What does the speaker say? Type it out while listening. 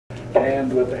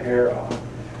tanned with the hair on.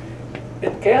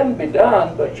 It can be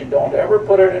done, but you don't ever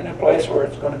put it in a place where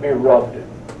it's going to be rubbed.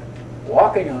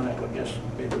 Walking on it would just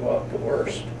be about the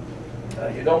worst.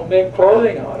 You don't make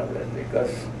clothing out of it,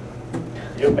 because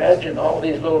you imagine all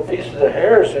these little pieces of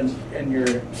hairs in your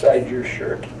inside your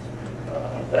shirt.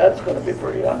 That's going to be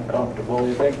pretty uncomfortable.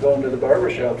 You think going to the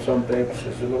barbershop someday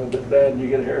is a little bit bad and you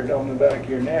get hair down the back of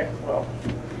your neck. Well,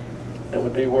 it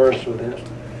would be worse with this.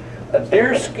 A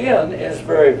deer skin is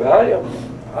very valuable.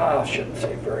 I shouldn't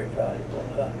say very valuable.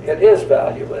 It is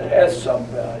valuable. It has some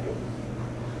value.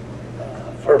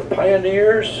 For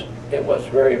pioneers, it was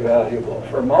very valuable.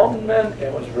 For mountain men,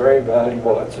 it was very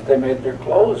valuable. That's what they made their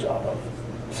clothes out of.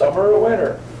 Summer or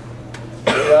winter,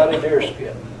 made out of deer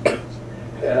skin.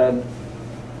 And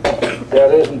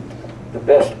that isn't the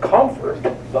best comfort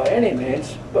by any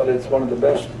means, but it's one of the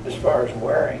best as far as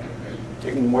wearing.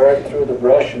 You can wear it through the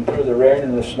brush and through the rain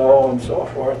and the snow and so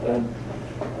forth, and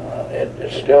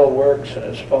it still works and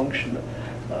is functional.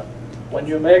 When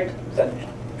you make a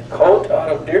coat out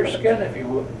of deer skin, if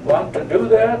you want to do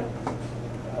that,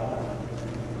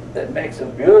 it makes a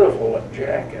beautiful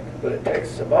jacket, but it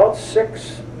takes about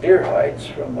 6 deer hides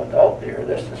from adult deer.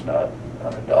 This is not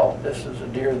an adult. This is a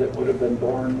deer that would have been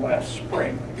born last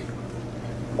spring.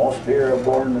 Most deer are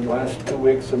born in the last 2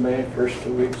 weeks of May, first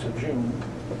 2 weeks of June.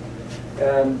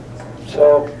 And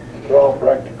so, for all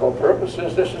practical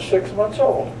purposes, this is 6 months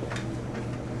old.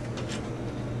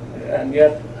 And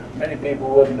yet, many people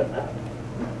wouldn't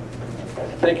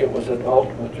think it was adult,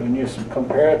 but when you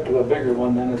compare it to a bigger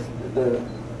one, then the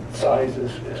size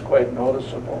is quite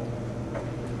noticeable.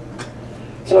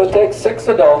 So it takes 6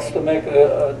 adults to make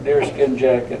a deerskin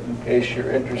jacket, in case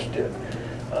you're interested.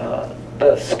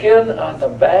 The skin on the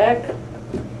back,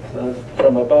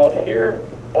 from about here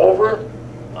over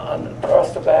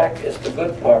across the back, is the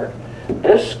good part.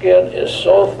 This skin is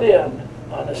so thin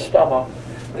on the stomach,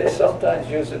 they sometimes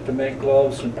use it to make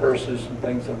gloves and purses and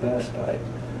things of that type.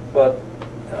 But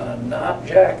not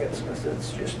jackets, because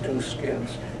it's just too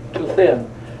thin.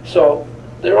 So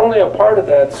they're only a part of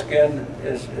that skin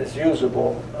is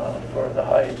usable for the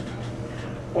hide.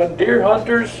 When deer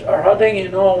hunters are hunting, you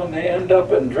know, when they end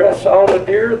up and dress out a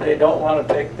deer, they don't want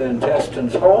to take the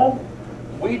intestines home.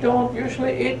 We don't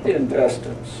usually eat the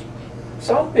intestines.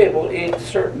 Some people eat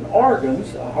certain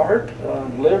organs, the heart,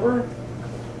 liver,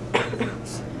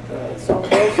 some of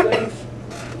those things,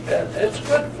 and it's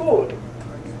good food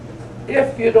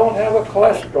if you don't have a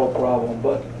cholesterol problem.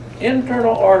 But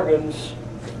internal organs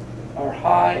are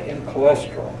high in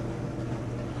cholesterol.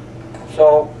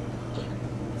 So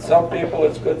some people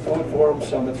it's good food for them,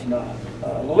 some it's not.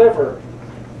 Liver,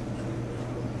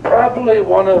 probably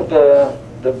one of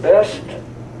the best,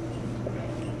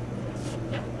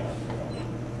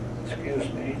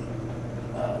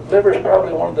 liver is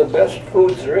probably one of the best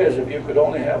foods there is. If you could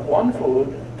only have one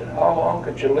food, how long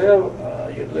could you live?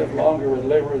 You'd live longer with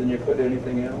liver than you could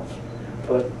anything else.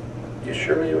 But you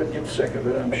surely would get sick of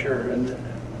it, I'm sure. And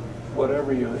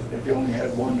whatever if you only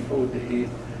had one food to eat.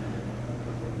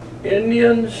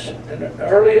 Indians and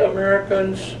early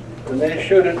Americans, when they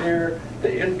shoot a deer,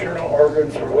 the internal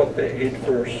organs are what they ate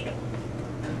first.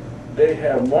 They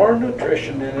have more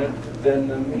nutrition in it than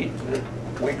the meat.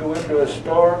 We go into a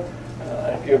store,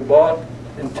 if you bought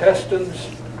intestines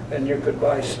and you could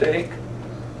buy steak,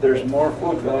 there's more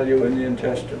food value in the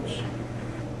intestines.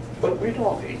 But we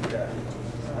don't eat that.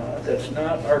 That's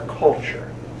not our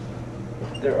culture.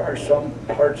 There are some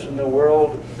parts in the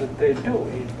world that they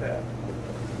do eat that.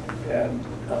 And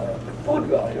food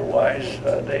value-wise,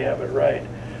 they have it right.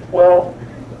 Well,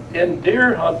 in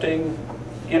deer hunting,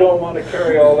 you don't want to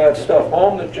carry all that stuff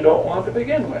home that you don't want to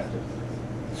begin with.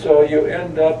 So you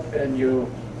end up and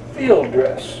you field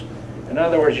dress. In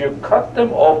other words, you cut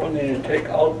them open and you take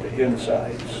out the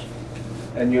insides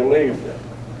and you leave them.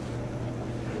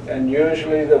 And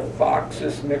usually the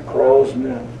foxes and the crows and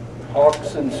the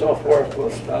hawks and so forth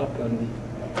will stop and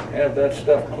have that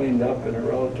stuff cleaned up in a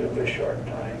relatively short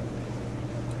time.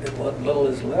 And what little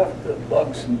is left, the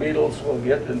bugs and beetles will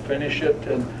get and finish it,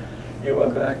 and you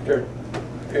went back there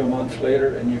a few months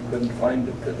later and you couldn't find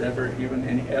it, that ever even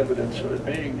any evidence of it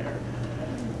being there.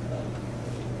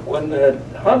 When the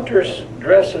hunters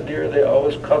dress a deer, they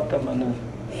always cut them on the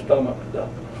stomach. The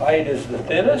hide is the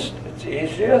thinnest, it's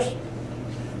easiest,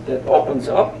 that opens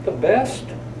up the best,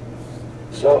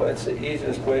 so it's the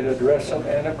easiest way to dress them,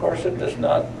 and of course it does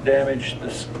not damage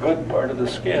this good part of the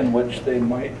skin, which they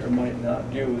might or might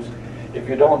not use. If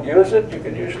you don't use it, you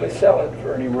can usually sell it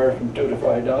for anywhere from $2 to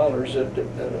 $5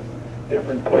 at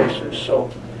different places.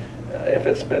 So if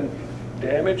it's been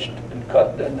damaged and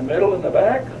cut in the middle and the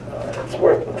back, it's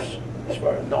worthless. As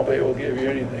far as nobody will give you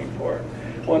anything for it.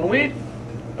 When we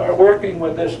are working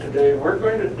with this today, we're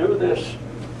going to do this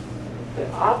the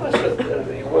opposite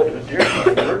of you would with deer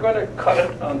meat. We're going to cut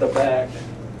it on the back.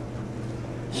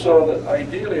 So that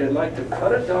ideally I'd like to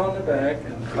cut it down the back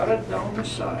and cut it down the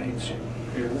sides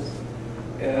here.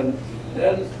 And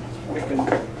then we can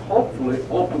hopefully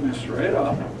open this right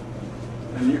up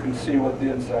and you can see what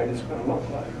the inside is going to look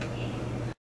like.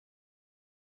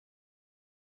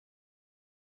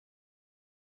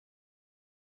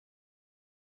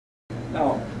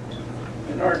 Now,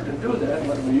 in order to do that,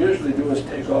 what we usually do is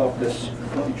take off this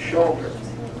front shoulder.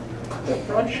 The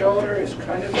front shoulder is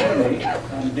kind of unique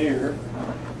on deer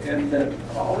in that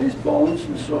all these bones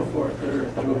and so forth that are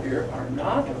through here are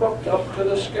not hooked up to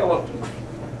the skeleton.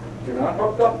 They're not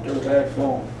hooked up to the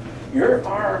backbone. Your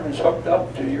arm is hooked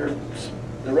up to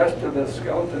the rest of the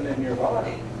skeleton in your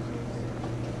body.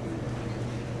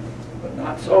 But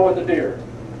not so with the deer.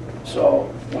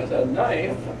 So with a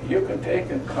knife, you can take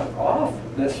and cut off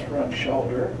this front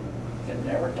shoulder and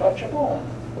never touch a bone.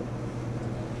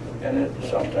 And it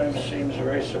sometimes seems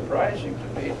very surprising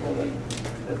to people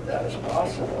that is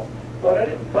possible. But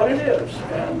it is.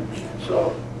 And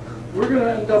so we're going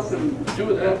to end up and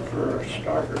do that for our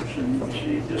starters. And you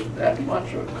see, just that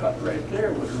much of a cut right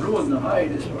there would ruin the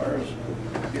hide as far as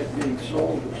it being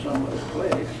sold at some other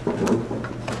place.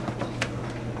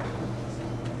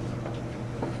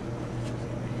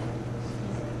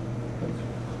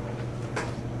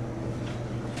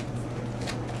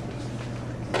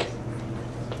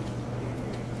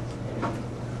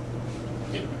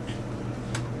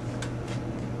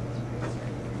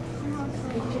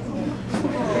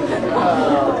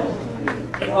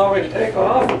 Now we take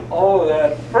off all of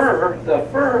that fur. The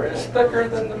fur is thicker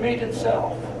than the meat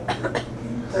itself.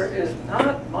 There is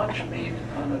not much meat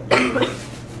on a deer.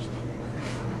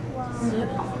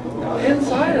 Now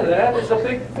inside of that is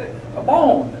a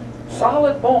bone,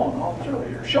 solid bone all through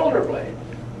your shoulder blade.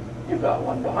 You've got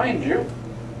one behind you.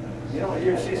 You know,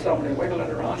 you see somebody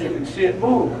wiggling around, you can see it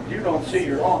move. You don't see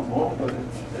your own move, but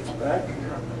it's back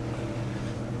here.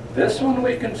 This one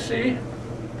we can see.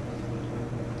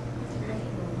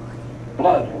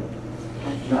 Blood,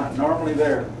 not normally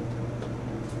there.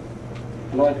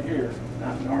 Blood here,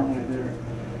 not normally there.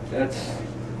 That's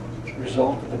the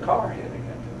result of the car hitting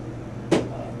it.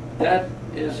 That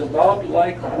is about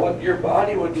like what your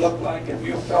body would look like if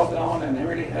you fell down and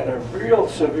really had a real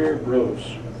severe bruise.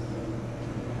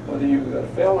 Whether you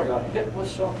fell or got hit with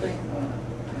something,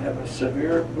 have a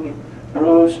severe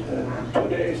bruise, and 2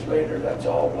 days later that's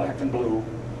all black and blue.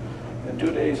 And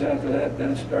 2 days after that,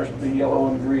 then it starts to be yellow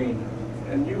and green.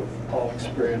 And you've all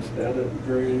experienced that at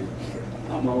very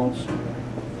amounts.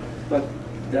 But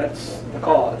that's the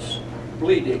cause,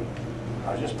 bleeding,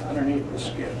 just underneath the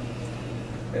skin.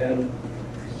 And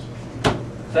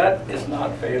that is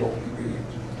not fatal.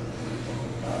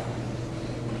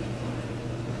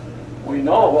 We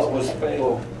know what was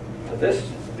fatal to this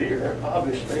deer,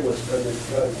 obviously, was because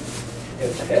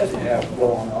its head half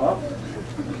blown off.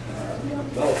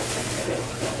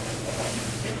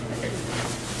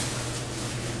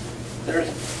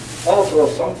 There's also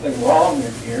something wrong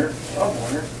in here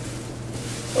somewhere,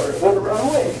 or it would have run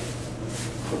away.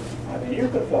 I mean, you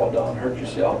could fall down and hurt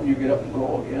yourself, and you get up and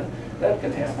go again. That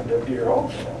can happen to deer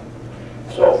also.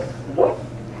 So what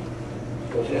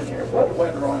was in here? What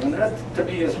went wrong? And that, to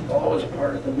me, is always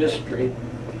part of the mystery.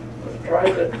 But try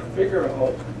to figure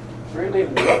out really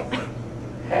what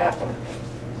happened.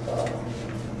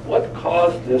 What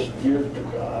caused this deer to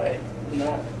die?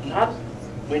 Not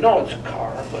we know it's a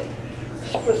car, but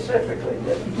specifically,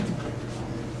 did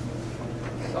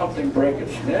something break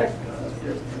its neck?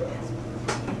 Did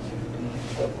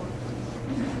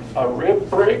a rib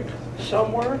break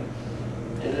somewhere?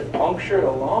 Did it puncture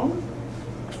a lung?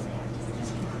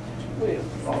 I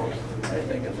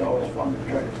think it's always fun to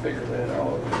try to figure that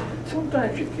out.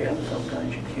 Sometimes you can,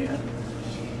 sometimes you can't.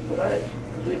 But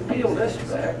we peel this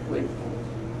back,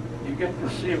 you get to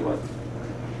see what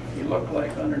you look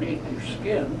like underneath your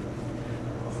skin.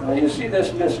 Now you see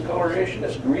this discoloration,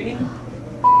 this green?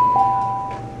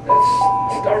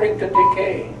 That's starting to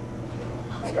decay,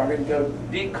 starting to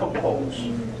decompose.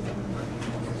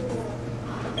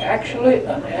 Actually,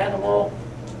 an animal,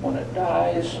 when it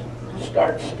dies,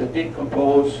 starts to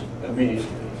decompose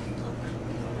immediately.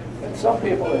 And some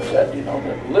people have said, you know,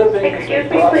 that living is a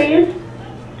process. Excuse me, please.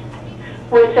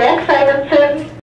 Was that silencer